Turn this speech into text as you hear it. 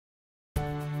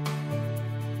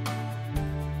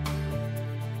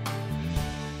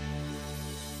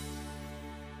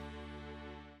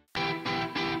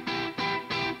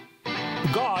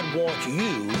God wants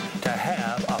you to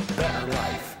have a better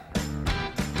life.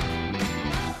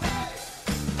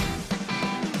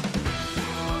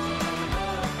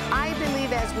 I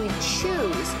believe as we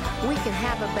choose, we can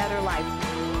have a better life.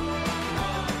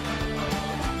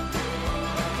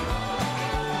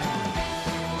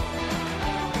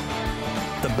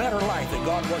 The better life that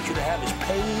God wants you to have is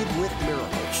paid with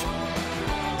miracles.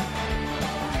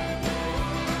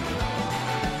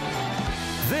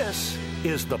 This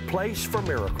is the place for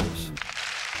miracles.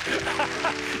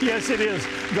 Yes, it is.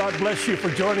 God bless you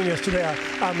for joining us today.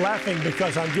 I'm laughing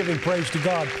because I'm giving praise to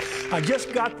God. I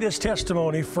just got this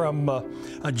testimony from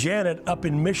Janet up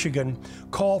in Michigan,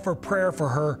 call for prayer for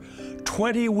her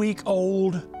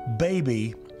 20-week-old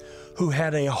baby who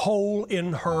had a hole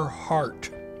in her heart.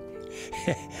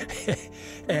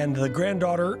 And the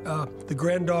granddaughter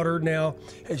now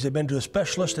has been to a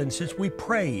specialist, and since we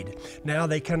prayed, now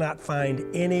they cannot find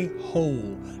any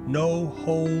hole, no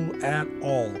hole at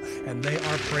all. And they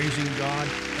are praising God,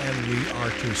 and we are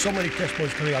too. So many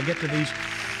testimonies coming. I'll get to these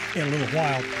in a little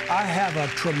while. I have a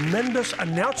tremendous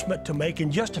announcement to make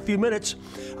in just a few minutes.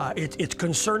 It's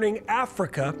concerning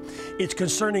Africa. It's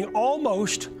concerning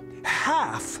almost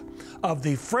half of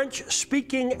the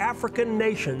French-speaking African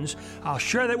nations. I'll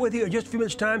share that with you in just a few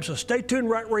minutes' time, so stay tuned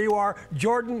right where you are.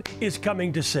 Jordan is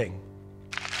coming to sing.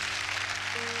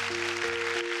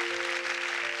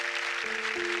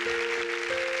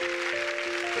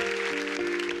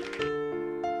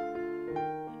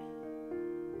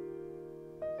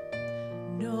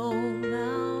 No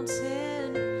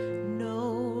mountain,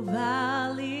 no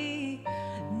valley,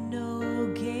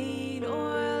 no gain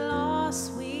or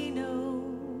loss we know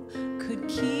could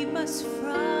keep us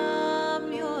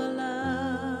from your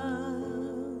love.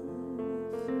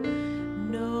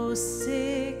 No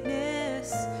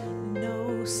sickness,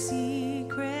 no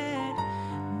secret,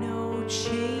 no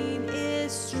chain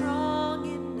is strong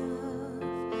enough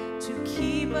to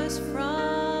keep us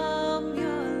from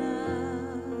your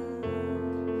love,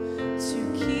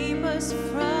 to keep us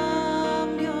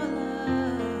from your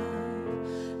love.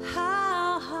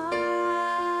 How high,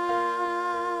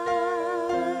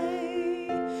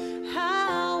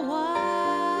 how wide,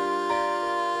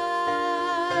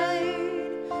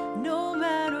 no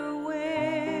matter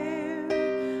where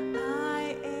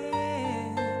I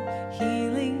am,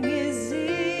 healing is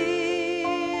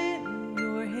in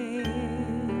your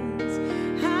hands.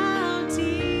 How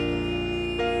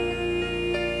deep,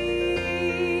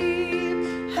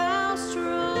 how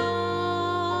strong.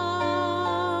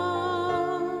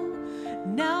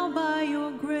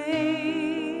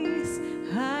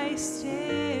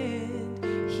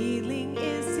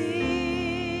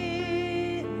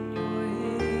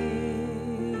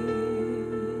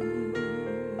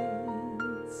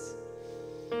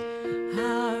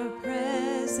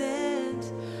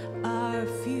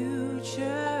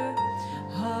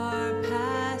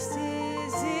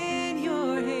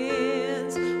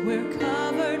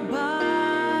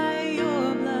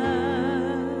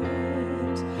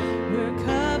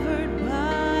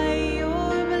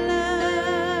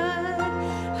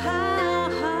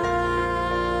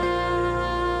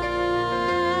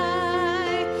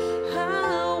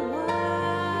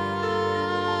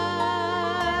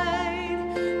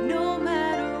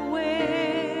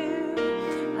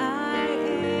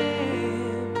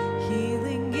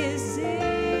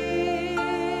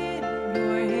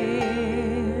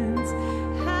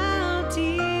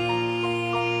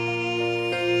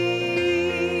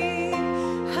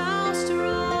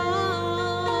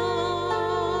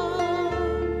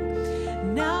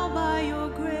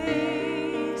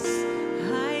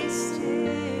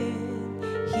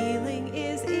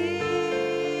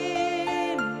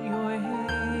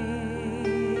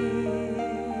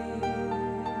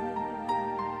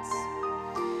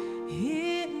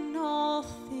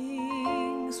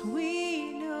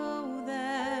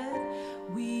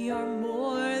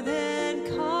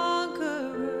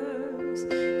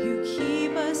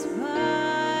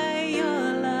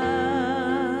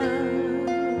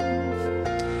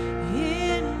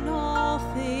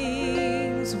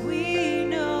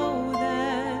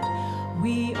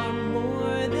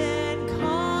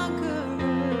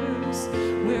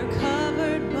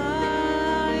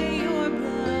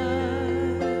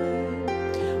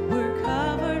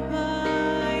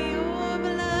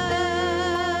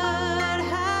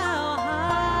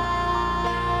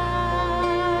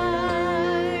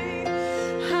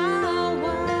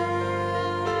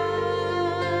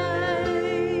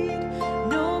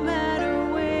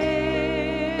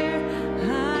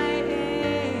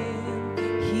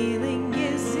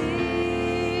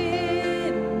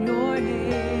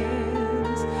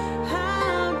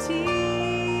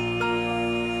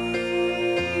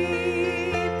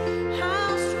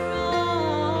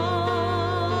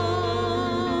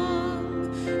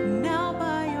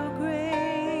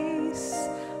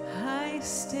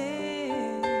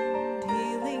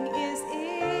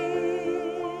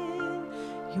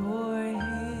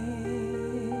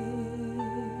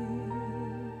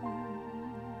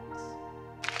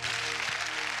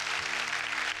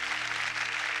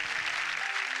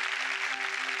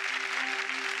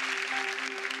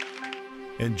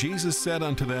 And Jesus said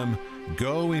unto them,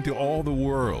 Go into all the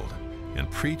world, and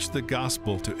preach the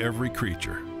gospel to every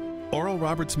creature. Oral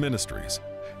Roberts Ministries,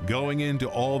 going into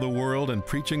all the world and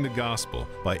preaching the gospel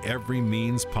by every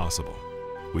means possible.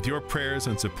 With your prayers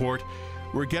and support,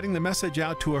 we're getting the message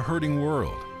out to a hurting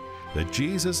world that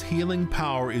Jesus' healing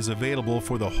power is available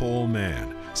for the whole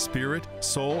man, spirit,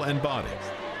 soul, and body.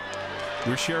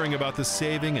 We're sharing about the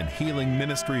saving and healing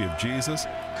ministry of Jesus,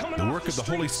 the work of the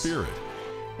Holy Spirit,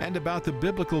 and about the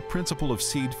biblical principle of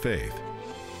seed faith.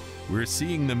 We're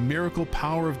seeing the miracle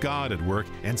power of God at work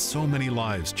and so many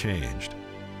lives changed.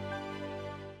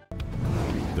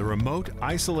 The remote,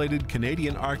 isolated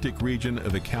Canadian Arctic region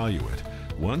of Iqaluit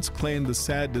once claimed the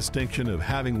sad distinction of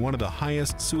having one of the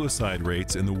highest suicide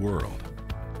rates in the world.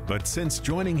 But since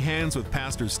joining hands with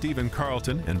Pastor Stephen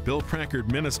Carlton and Bill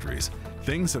Prankard Ministries,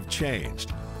 things have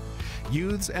changed.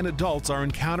 Youths and adults are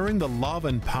encountering the love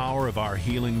and power of our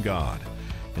healing God,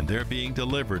 and they're being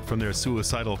delivered from their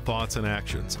suicidal thoughts and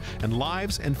actions, and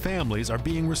lives and families are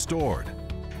being restored.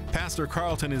 Pastor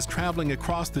Carlton is traveling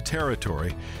across the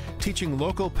territory, teaching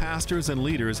local pastors and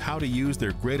leaders how to use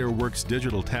their Greater Works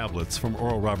digital tablets from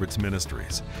Oral Roberts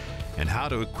Ministries, and how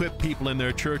to equip people in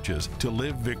their churches to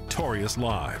live victorious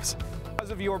lives.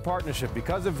 Because of your partnership,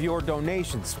 because of your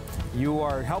donations, you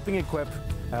are helping equip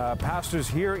pastors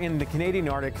here in the Canadian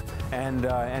Arctic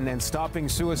and stopping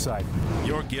suicide.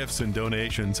 Your gifts and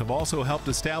donations have also helped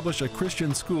establish a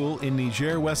Christian school in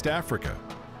Niger, West Africa.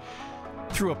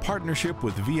 Through a partnership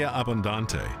with Via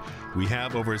Abundante, we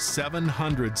have over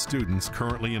 700 students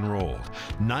currently enrolled,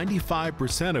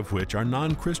 95% of which are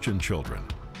non-Christian children.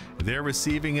 They're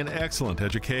receiving an excellent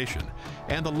education,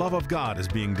 and the love of God is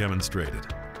being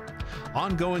demonstrated.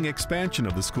 Ongoing expansion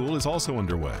of the school is also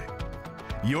underway.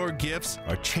 Your gifts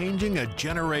are changing a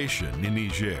generation in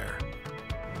Niger.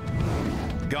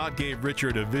 God gave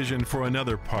Richard a vision for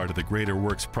another part of the Greater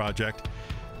Works Project,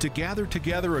 to gather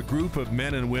together a group of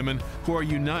men and women who are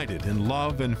united in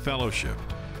love and fellowship,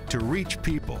 to reach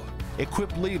people,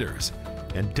 equip leaders,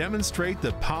 and demonstrate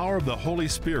the power of the Holy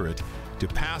Spirit to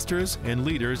pastors and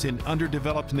leaders in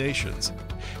underdeveloped nations,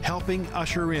 helping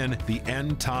usher in the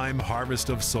end-time harvest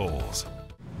of souls.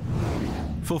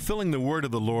 Fulfilling the word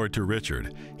of the Lord to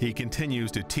Richard, he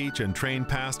continues to teach and train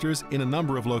pastors in a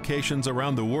number of locations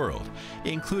around the world,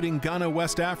 including Ghana,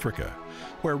 West Africa,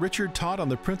 where Richard taught on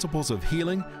the principles of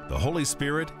healing, the Holy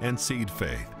Spirit, and seed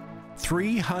faith.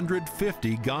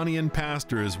 350 Ghanaian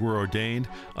pastors were ordained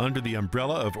under the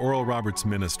umbrella of Oral Roberts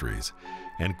Ministries,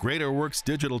 and Greater Works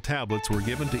digital tablets were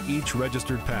given to each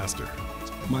registered pastor.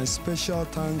 My special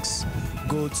thanks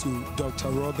go to Dr.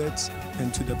 Roberts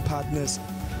and to the partners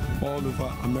all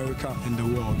over America and the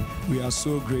world. We are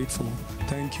so grateful.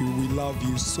 Thank you. We love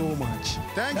you so much.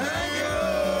 Thank you.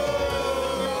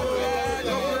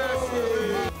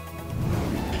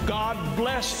 God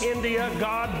bless India.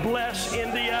 God bless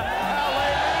India.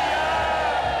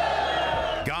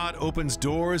 Hallelujah. God opens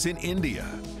doors in India.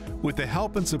 With the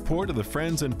help and support of the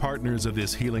friends and partners of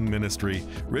this healing ministry,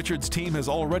 Richard's team has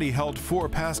already held 4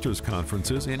 pastors'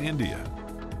 conferences in India.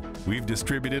 We've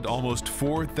distributed almost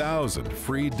 4,000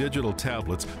 free digital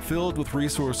tablets filled with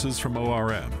resources from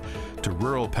ORM to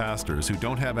rural pastors who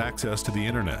don't have access to the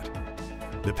internet.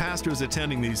 The pastors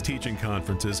attending these teaching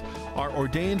conferences are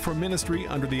ordained for ministry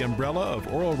under the umbrella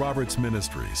of Oral Roberts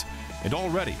Ministries, and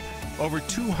already over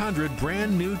 200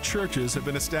 brand new churches have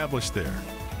been established there.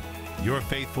 Your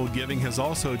faithful giving has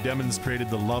also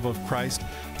demonstrated the love of Christ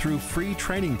through free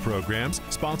training programs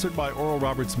sponsored by Oral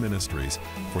Roberts Ministries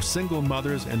for single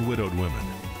mothers and widowed women.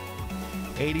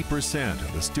 80%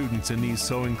 of the students in these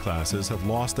sewing classes have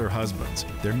lost their husbands,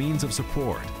 their means of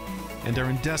support, and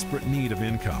are in desperate need of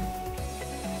income.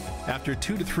 After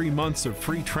 2 to 3 months of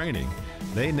free training,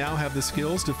 they now have the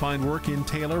skills to find work in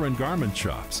tailor and garment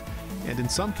shops, and in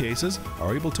some cases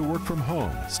are able to work from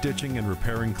home, stitching and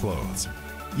repairing clothes.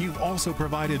 You've also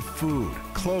provided food,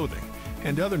 clothing,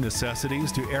 and other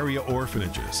necessities to area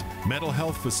orphanages, mental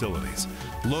health facilities,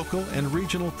 local and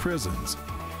regional prisons,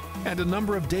 and a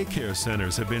number of daycare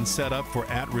centers have been set up for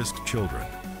at-risk children.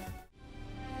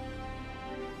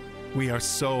 We are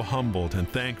so humbled and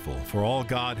thankful for all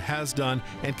God has done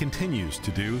and continues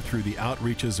to do through the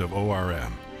outreaches of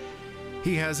ORM.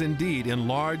 He has indeed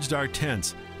enlarged our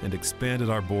tents and expanded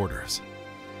our borders.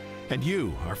 And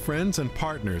you, our friends and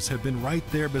partners, have been right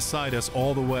there beside us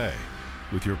all the way,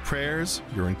 with your prayers,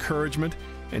 your encouragement,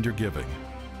 and your giving.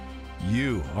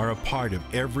 You are a part of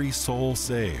every soul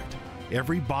saved,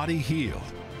 every body healed,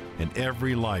 and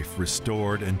every life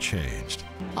restored and changed.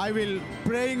 I will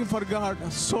praying for God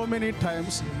so many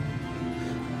times.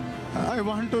 I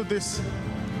want to this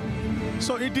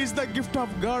So it is the gift of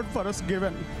God for us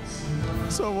given.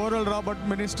 So Oral Robert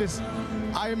Ministries,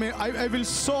 I will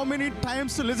so many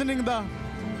times listening the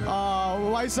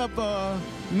voice of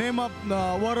name of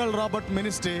Oral Robert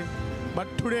Ministry,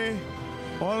 but today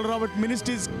Oral Robert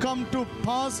Ministries come to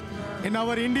pass in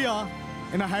our India,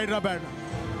 in Hyderabad.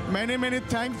 Many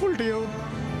thankful to you.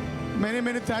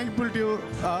 Many thankful to you,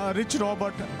 Rich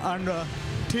Robert and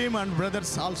team and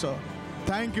brothers also.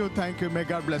 Thank you. May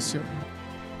God bless you.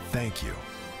 Thank you.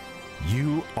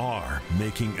 You are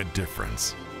making a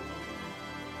difference.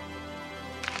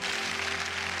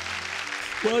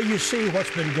 Well, you see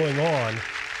what's been going on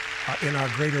in our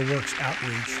Greater Works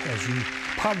outreach. As you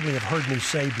probably have heard me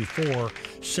say before,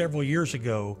 several years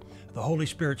ago, the Holy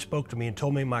Spirit spoke to me and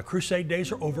told me my crusade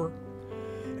days are over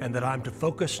and that I'm to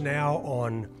focus now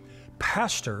on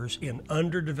pastors in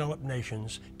underdeveloped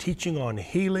nations teaching on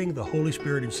healing, the Holy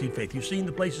Spirit, and seed faith. You've seen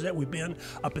the places that we've been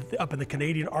up in the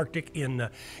Canadian Arctic, in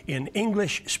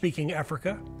English-speaking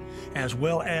Africa, as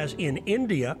well as in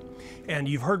India. And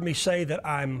you've heard me say that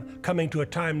I'm coming to a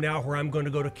time now where I'm going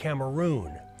to go to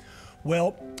Cameroon.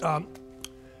 Well,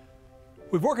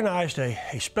 we've organized a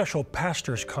special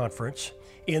pastors conference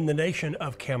in the nation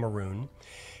of Cameroon,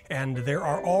 and there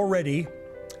are already,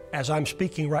 as I'm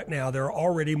speaking right now, there are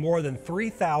already more than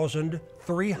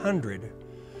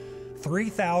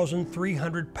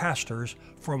 3,300 pastors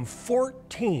from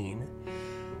 14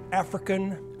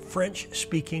 African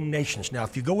French-speaking nations. Now,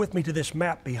 if you go with me to this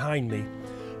map behind me,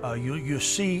 you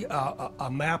see a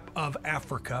map of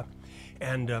Africa,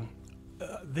 and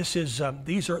these are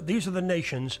the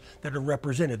nations that are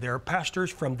represented. There are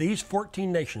pastors from these 14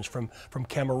 nations, from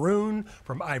Cameroon,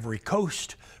 from Ivory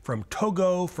Coast, from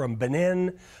Togo, from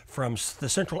Benin, from the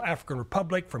Central African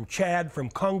Republic, from Chad, from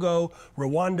Congo,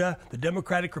 Rwanda, the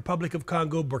Democratic Republic of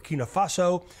Congo, Burkina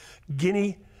Faso,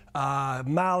 Guinea,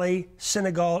 Mali,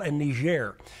 Senegal, and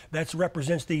Niger. That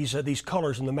represents these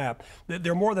colors in the map.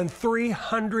 There are more than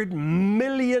 300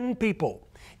 million people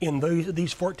in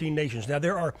these 14 nations. Now,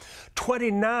 there are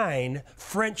 29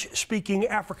 French-speaking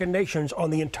African nations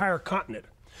on the entire continent.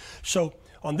 So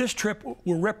on this trip,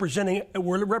 we're representing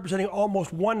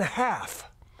almost 1/2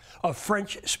 of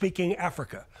French-speaking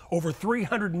Africa. Over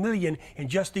 300 million in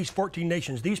just these 14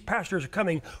 nations. These pastors are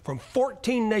coming from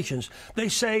 14 nations. They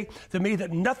say to me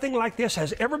that nothing like this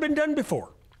has ever been done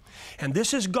before. And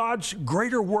this is God's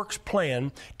Greater Works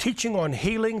plan, teaching on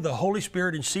healing, the Holy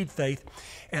Spirit, and seed faith.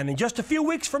 And in just a few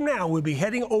weeks from now, we'll be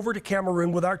heading over to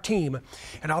Cameroon with our team.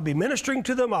 And I'll be ministering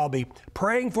to them. I'll be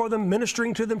praying for them,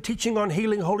 ministering to them, teaching on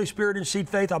healing, Holy Spirit, and seed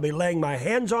faith. I'll be laying my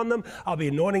hands on them. I'll be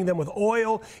anointing them with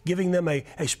oil, giving them a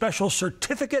special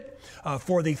certificate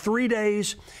for the 3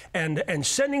 days, and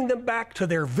sending them back to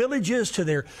their villages, to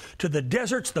the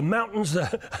deserts, the mountains,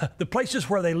 the places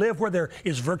where they live, where there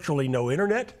is virtually no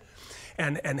internet.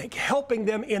 And helping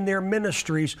them in their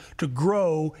ministries to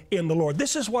grow in the Lord.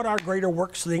 This is what our Greater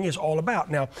Works thing is all about.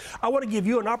 Now, I want to give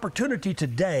you an opportunity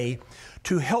today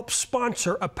to help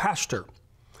sponsor a pastor.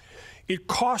 It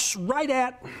costs right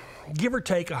at, give or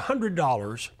take,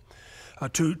 $100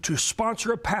 to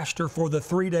sponsor a pastor for the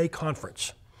 3-day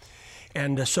conference.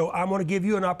 And so I'm going to give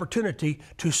you an opportunity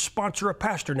to sponsor a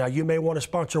pastor. Now, you may want to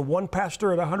sponsor one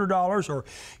pastor at $100, or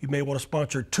you may want to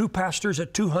sponsor 2 pastors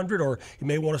at $200, or you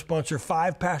may want to sponsor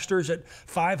 5 pastors at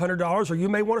 $500, or you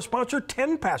may want to sponsor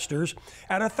 10 pastors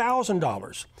at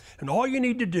 $1,000. And all you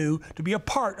need to do to be a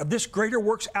part of this Greater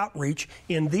Works outreach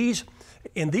in these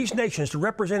nations, to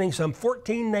representing some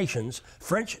 14 nations,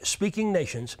 French-speaking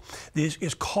nations,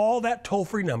 is call that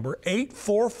toll-free number,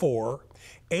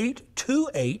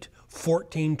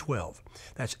 844-828-1412.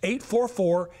 That's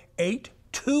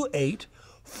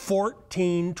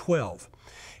 844-828-1412.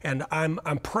 And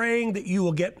I'm praying that you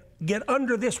will get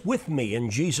under this with me in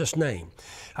Jesus' name.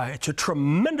 It's a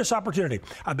tremendous opportunity.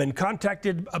 I've been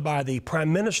contacted by the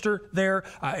Prime Minister there.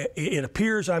 It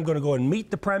appears I'm going to go and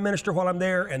meet the Prime Minister while I'm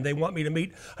there, and they want me to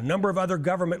meet a number of other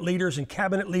government leaders and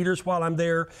cabinet leaders while I'm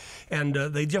there. And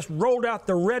they just rolled out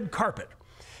the red carpet.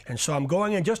 And so I'm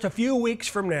going in just a few weeks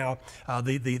from now.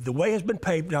 The way has been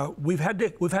paved. Now, we've had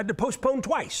to postpone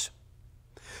twice.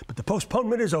 But the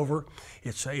postponement is over.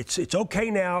 It's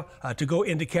okay now to go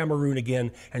into Cameroon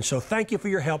again. And so thank you for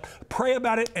your help. Pray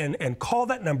about it and call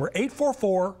that number,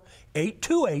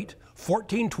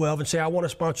 844-828-1412, and say, I want to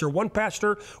sponsor 1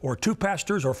 pastor or 2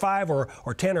 pastors or 5 or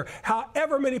 10 or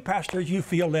however many pastors you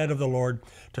feel led of the Lord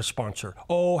to sponsor.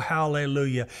 Oh,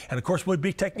 hallelujah. And of course, we'll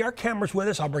be taking our cameras with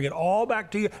us. I'll bring it all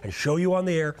back to you and show you on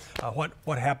the air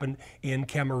what happened in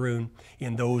Cameroon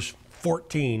in those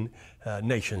 14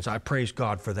 nations. I praise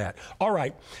God for that. All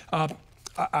right. I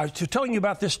was telling you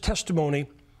about this testimony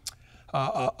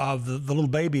of the little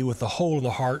baby with the hole in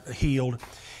the heart healed.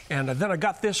 And then I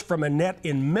got this from Annette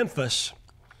in Memphis,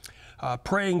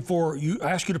 praying for you.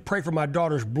 I asked you to pray for my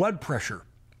daughter's blood pressure.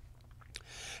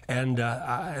 And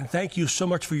thank you so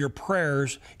much for your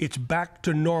prayers. It's back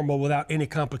to normal without any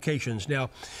complications. Now,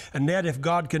 Annette, if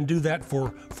God can do that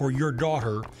for your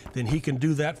daughter, then He can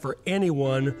do that for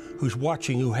anyone who's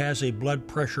watching who has a blood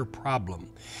pressure problem.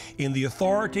 In the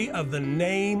authority of the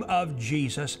name of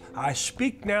Jesus, I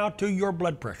speak now to your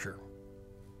blood pressure.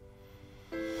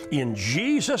 In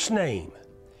Jesus' name,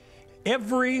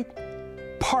 every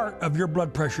part of your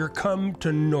blood pressure come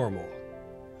to normal.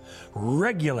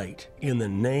 Regulate in the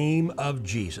name of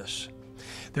Jesus.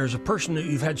 There's a person that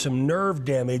you've had some nerve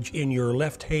damage in your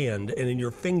left hand and in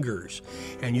your fingers,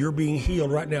 and you're being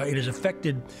healed right now. It has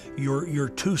affected your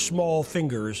two small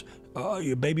fingers,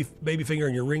 your baby finger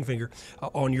and your ring finger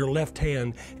on your left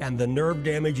hand, and the nerve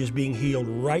damage is being healed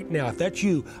right now. If that's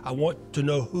you, I want to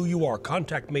know who you are.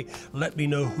 Contact me. Let me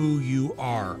know who you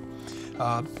are.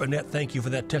 Annette, thank you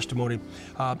for that testimony.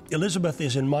 Elizabeth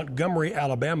is in Montgomery,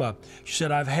 Alabama. She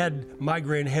said, I've had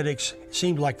migraine headaches,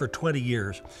 seemed like for 20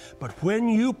 years. But when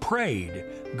you prayed,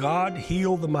 God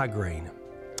healed the migraine.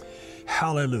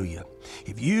 Hallelujah.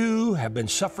 If you have been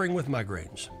suffering with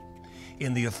migraines,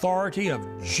 in the authority of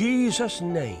Jesus'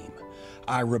 name,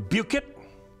 I rebuke it.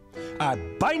 I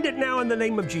bind it now in the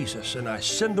name of Jesus, and I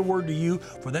send the word to you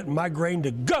for that migraine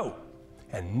to go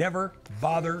and never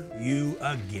bother you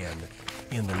again,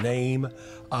 in the name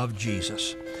of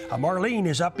Jesus. Marlene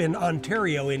is up in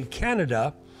Ontario in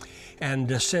Canada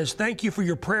and says, thank you for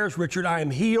your prayers, Richard. I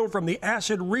am healed from the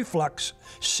acid reflux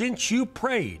since you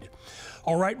prayed.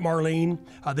 All right, Marlene,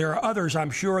 there are others, I'm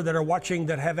sure, that are watching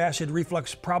that have acid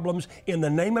reflux problems. In the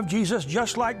name of Jesus,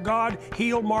 just like God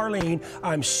healed Marlene,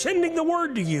 I'm sending the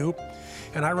word to you.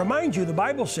 And I remind you, the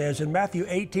Bible says in Matthew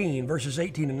 18, verses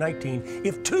 18 and 19,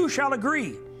 if two shall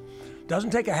agree, doesn't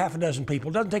take a half a dozen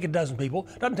people, doesn't take a dozen people,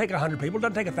 doesn't take 100 people,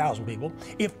 doesn't take 1,000 people.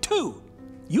 If two,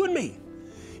 you and me,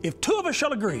 if two of us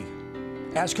shall agree,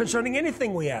 as concerning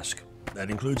anything we ask, that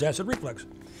includes acid reflux,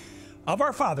 of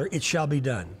our Father, it shall be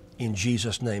done in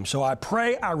Jesus' name. So I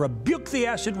pray, I rebuke the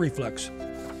acid reflux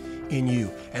in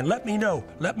you. And let me know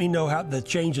how the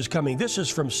change is coming. This is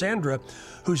from Sandra,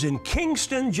 who's in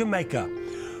Kingston, Jamaica,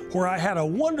 where I had a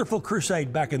wonderful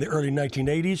crusade back in the early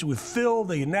 1980s. We filled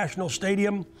the National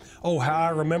Stadium. Oh, how I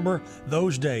remember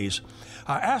those days.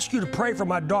 I asked you to pray for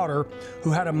my daughter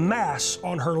who had a mass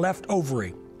on her left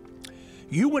ovary.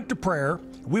 You went to prayer,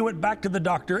 we went back to the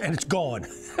doctor, and it's gone.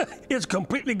 It's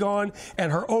completely gone,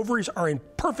 and her ovaries are in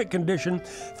perfect condition.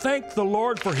 Thank the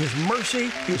Lord for His mercy,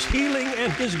 His healing,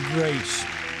 and His grace.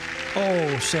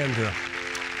 Oh, Sandra.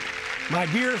 My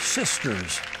dear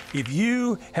sisters, if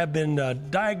you have been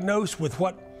diagnosed with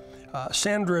what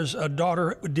Sandra's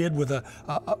daughter did with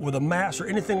a mass or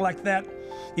anything like that,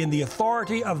 in the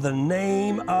authority of the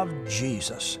name of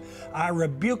Jesus, I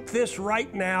rebuke this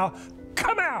right now.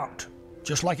 Come out!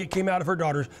 Just like it came out of her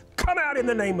daughters, come out in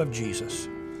the name of Jesus.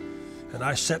 And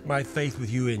I set my faith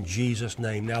with you in Jesus'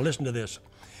 name. Now listen to this.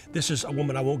 This is a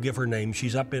woman, I won't give her name.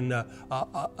 She's up in a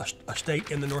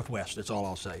state in the Northwest, that's all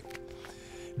I'll say.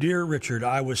 Dear Richard,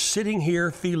 I was sitting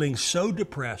here feeling so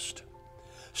depressed,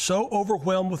 so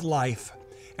overwhelmed with life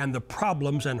and the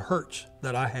problems and hurts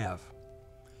that I have.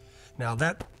 Now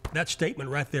that statement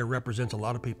right there represents a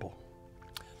lot of people.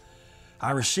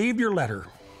 I received your letter.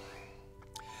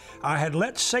 I had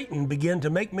let Satan begin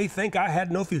to make me think I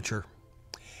had no future,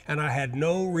 and I had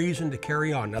no reason to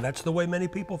carry on. Now, that's the way many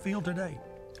people feel today.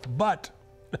 But,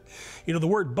 you know, the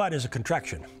word but is a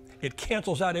contraction. It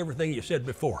cancels out everything you said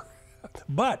before.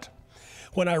 But,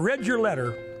 when I read your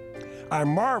letter, I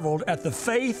marveled at the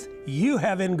faith you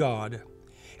have in God,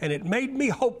 and it made me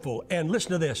hopeful. And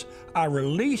listen to this, I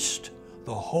released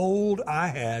the hold I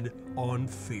had on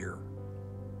fear.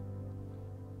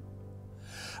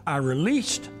 I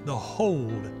released the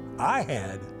hold I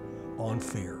had on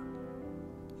fear.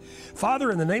 Father,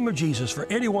 in the name of Jesus, for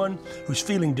anyone who's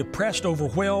feeling depressed,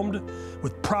 overwhelmed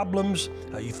with problems,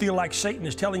 you feel like Satan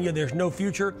is telling you there's no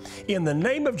future, in the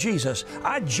name of Jesus,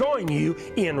 I join you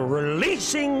in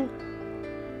releasing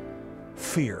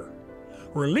fear.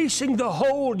 Releasing the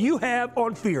hold you have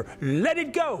on fear. Let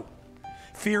it go.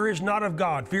 Fear is not of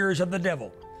God. Fear is of the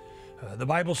devil. The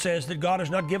Bible says that God has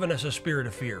not given us a spirit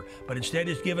of fear, but instead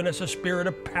has given us a spirit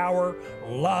of power,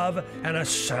 love, and a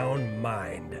sound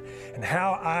mind. And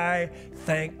how I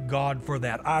thank God for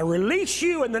that. I release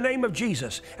you in the name of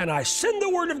Jesus, and I send the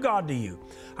Word of God to you.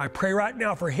 I pray right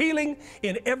now for healing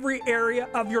in every area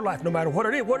of your life, no matter what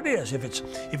it is. If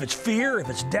it's fear, if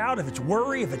it's doubt, if it's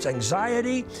worry, if it's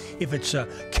anxiety, if it's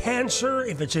cancer,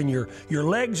 if it's in your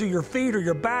legs or your feet or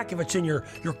your back, if it's in your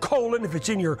colon, if it's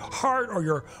in your heart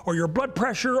or your blood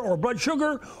pressure or blood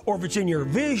sugar, or if it's in your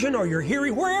vision or your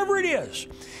hearing, wherever it is,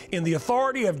 in the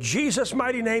authority of Jesus'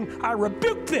 mighty name, I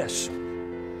rebuke this.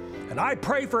 And I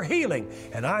pray for healing,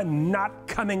 and I'm not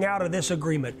coming out of this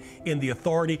agreement in the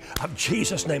authority of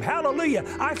Jesus' name. Hallelujah.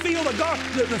 I feel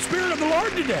the Spirit of the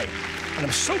Lord today, and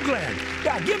I'm so glad.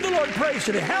 Yeah, give the Lord praise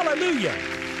today. Hallelujah.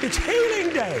 It's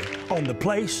healing day on the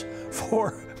Place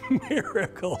for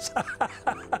Miracles.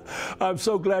 I'm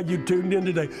so glad you tuned in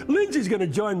today. Lindsay's going to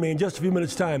join me in just a few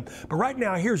minutes' time. But right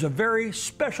now, here's a very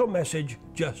special message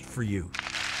just for you.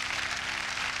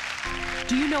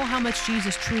 Do you know how much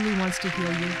Jesus truly wants to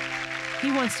heal you?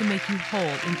 He wants to make you whole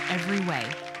in every way,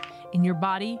 in your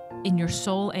body, in your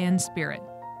soul, and spirit.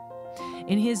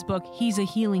 In his book, He's a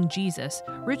Healing Jesus,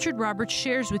 Richard Roberts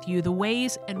shares with you the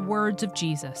ways and words of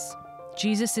Jesus.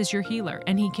 Jesus is your healer,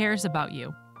 and he cares about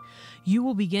you. You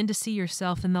will begin to see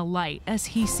yourself in the light as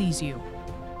he sees you.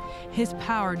 His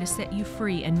power to set you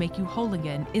free and make you whole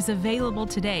again is available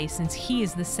today, since he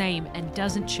is the same and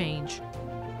doesn't change.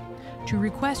 To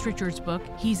request Richard's book,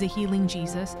 He's a Healing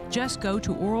Jesus, just go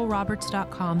to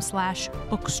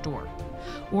oralroberts.com/bookstore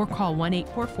or call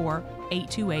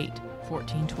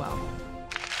 1-844-828-1412.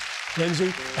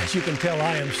 Lindsay, as you can tell,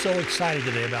 I am so excited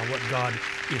today about what God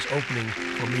is opening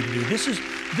for me to do. This is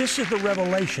the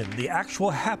revelation, the actual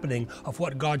happening of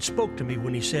what God spoke to me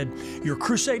when he said, your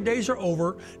crusade days are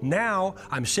over. Now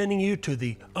I'm sending you to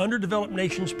the underdeveloped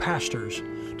nations pastors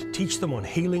to teach them on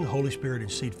healing, Holy Spirit, and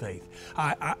seed faith.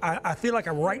 I feel like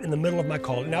I'm right in the middle of my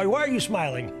calling. Now, why are you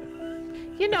smiling?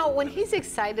 You know, when he's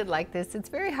excited like this, it's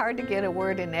very hard to get a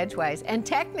word in edgewise. And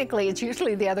technically, it's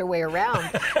usually the other way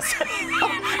around. So,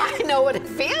 I know what it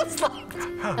feels like.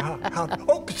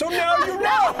 Oh, so now you're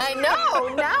right. I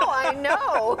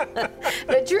know.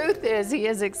 The truth is, he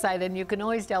is excited. And you can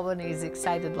always tell when he's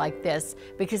excited like this,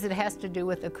 because it has to do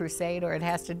with the crusade, or it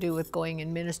has to do with going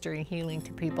and ministering healing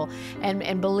to people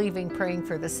and believing, praying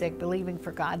for the sick, believing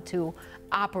for God to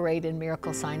operate in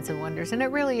miracle signs and wonders. And it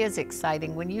really is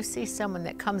exciting when you see someone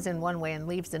that comes in one way and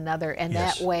leaves another, and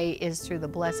yes, that way is through the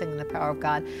blessing and the power of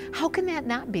God. How can that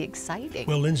not be exciting?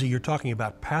 Well, Lindsay, you're talking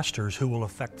about pastors who will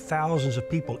affect thousands of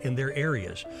people in their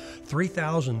areas.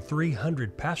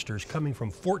 3,300 pastors coming from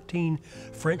 14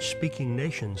 French-speaking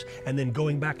nations, and then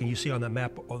going back, and you see on that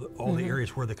map all the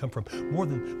areas where they come from.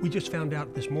 We just found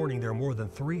out this morning there are more than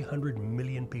 300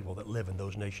 million people that live in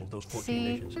those nations, those 14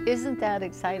 nations. Isn't that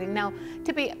exciting? Now,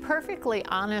 to be perfectly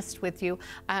honest with you,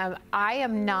 I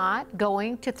am not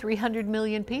going to 300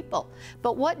 million people.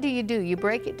 But what do? You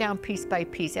break it down piece by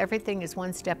piece. Everything is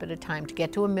one step at a time. To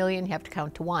get to 1 million, you have to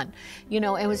count to 1. You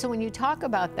know, and so when you talk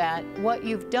about that, what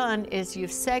you've done is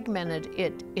you've segmented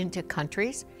it into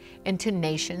countries, into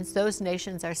nations. Those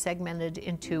nations are segmented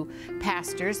into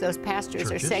pastors. Those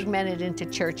pastors are segmented into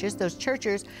churches. Those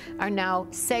churches are now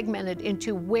segmented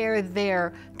into where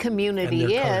their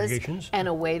community is, and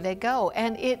away they go.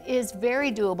 And it is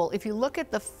very doable. If you look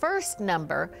at the first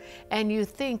number and you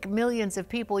think millions of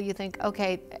people, you think,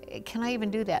 okay, can I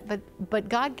even do that? But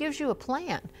God gives you a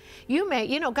plan.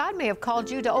 God may have called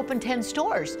you to open 10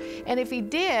 stores. And if he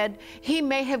did, he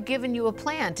may have given you a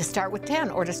plan to start with 10,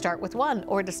 or to start with 1,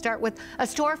 or to start with a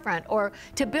storefront, or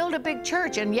to build a big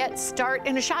church and yet start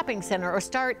in a shopping center, or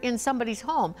start in somebody's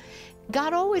home.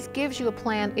 God always gives you a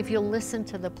plan if you listen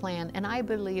to the plan. And I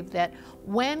believe that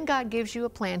when God gives you a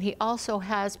plan, he also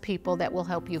has people that will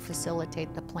help you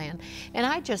facilitate the plan. And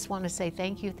I just want to say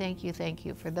thank you, thank you, thank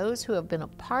you for those who have been a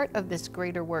part of this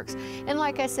greater works. And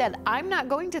like I said, I'm not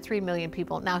going to 3 million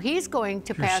people. Now he's going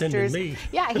to pastors.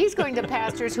 Yeah, he's going to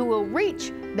pastors who will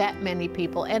reach that many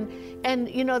people. And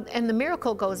the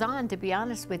miracle goes on, to be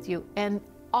honest with you. And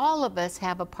all of us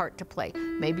have a part to play.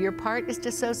 Maybe your part is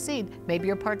to sow seed. Maybe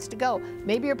your part's to go.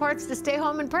 Maybe your part's to stay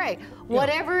home and pray. Yeah.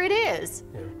 Whatever it is.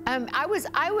 Yeah. I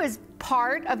was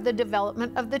part of the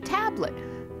development of the tablet.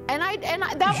 And I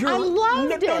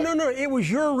loved it. No. It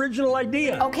was your original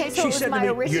idea. Okay, so it was my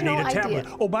original idea. You need a tablet.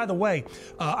 Oh, by the way,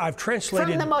 I've translated...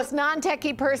 From the most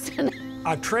non-techie person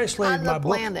I've translated on the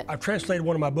planet. I've translated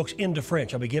one of my books into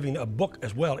French. I'll be giving a book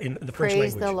as well in the French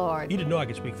language. Praise the Lord. You didn't know I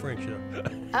could speak French, you know?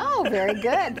 Oh, very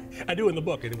good. I do in the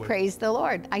book, anyway. Praise the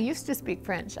Lord. I used to speak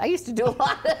French. I used to do a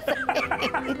lot of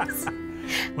things.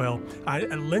 Well,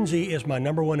 Lindsay is my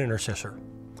 #1 intercessor.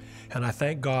 And I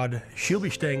thank God she'll be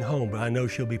staying home, but I know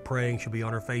she'll be praying. She'll be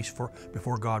on her face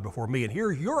before God, before me. And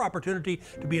here's your opportunity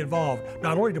to be involved,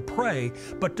 not only to pray,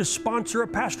 but to sponsor a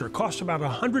pastor. It costs about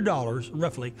 $100,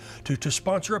 roughly, to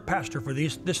sponsor a pastor for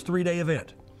this 3-day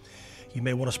event. You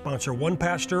may want to sponsor 1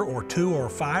 pastor or 2 or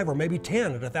 5 or maybe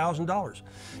 10 at $1,000.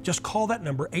 Just call that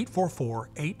number,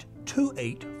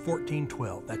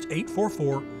 844-828-1412. That's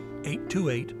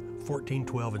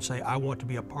 844-828-1412, and say, I want to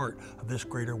be a part of this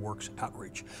Greater Works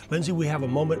outreach. Lindsay, we have a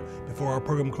moment before our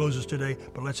program closes today,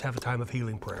 but let's have a time of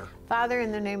healing prayer. Father,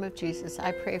 in the name of Jesus,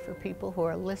 I pray for people who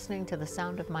are listening to the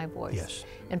sound of my voice. Yes.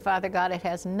 And Father God, it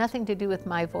has nothing to do with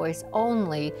my voice,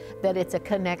 only that it's a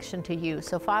connection to you.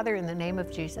 So Father, in the name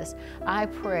of Jesus, I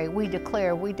pray, we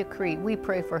declare, we decree, we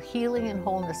pray for healing and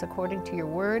wholeness according to your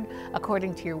word,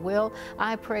 according to your will.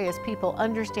 I pray as people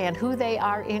understand who they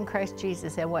are in Christ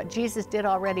Jesus and what Jesus did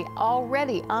already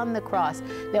on the cross,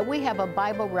 that we have a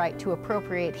Bible right to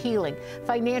appropriate healing,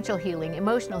 financial healing,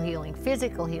 emotional healing,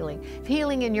 physical healing,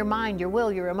 healing in your mind, your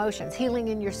will, your emotions, healing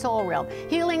in your soul realm,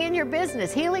 healing in your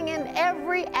business, healing in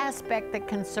every aspect that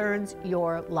concerns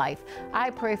your life.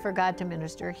 I pray for God to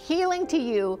minister healing to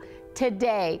you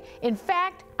today. In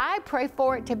fact, I pray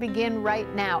for it to begin right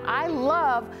now. I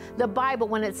love the Bible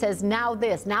when it says, now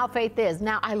this, now faith is,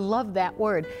 now. I love that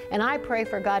word. And I pray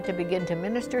for God to begin to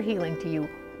minister healing to you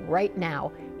right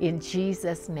now, in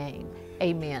Jesus' name.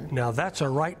 Amen. Now that's a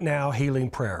right now healing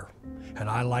prayer. And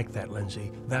I like that,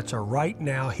 Lindsay. That's a right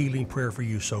now healing prayer for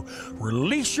you. So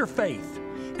release your faith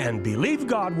and believe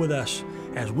God with us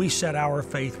as we set our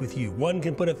faith with you. 1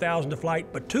 can put 1,000 to flight,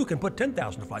 but 2 can put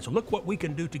 10,000 to flight. So look what we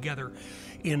can do together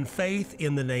in faith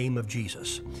in the name of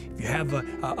Jesus. If you have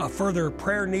a further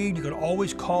prayer need, you can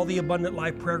always call the Abundant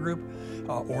Life Prayer Group,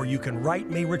 or you can write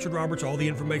me, Richard Roberts. All the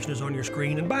information is on your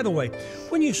screen. And by the way,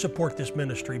 when you support this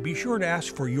ministry, be sure to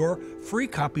ask for your free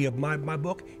copy of my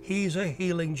book, He's a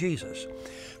Healing Jesus.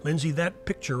 Lindsay, that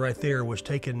picture right there was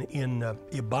taken in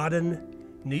Ibadan,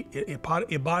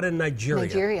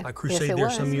 Nigeria. I crusade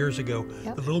there some years ago.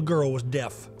 Yep. The little girl was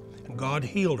deaf, and God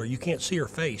healed her. You can't see her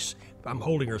face. I'm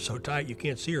holding her so tight you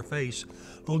can't see her face.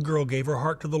 The little girl gave her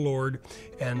heart to the Lord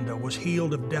and was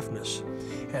healed of deafness.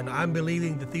 And I'm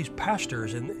believing that these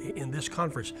pastors in this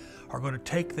conference are going to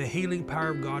take the healing power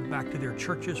of God back to their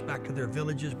churches, back to their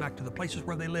villages, back to the places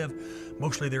where they live.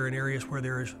 Mostly they're in areas where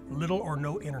there is little or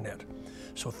no internet.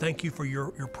 So thank you for your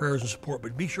prayers and support,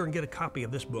 but be sure and get a copy of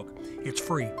this book. It's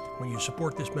free. When you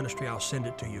support this ministry, I'll send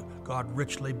it to you. God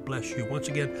richly bless you. Once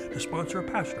again, to sponsor a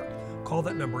pastor, call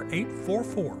that number,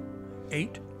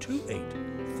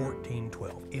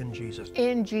 844-828-1412, in Jesus' name.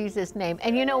 In Jesus' name.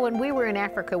 And you know, when we were in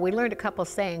Africa, we learned a couple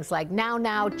sayings like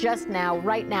now, just now,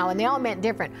 right now, and they all meant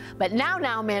different. But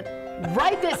now meant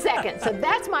right this second. So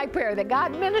that's my prayer, that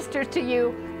God ministers to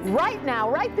you right now,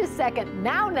 right this second,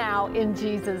 now, in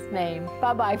Jesus' name.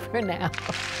 Bye-bye for now.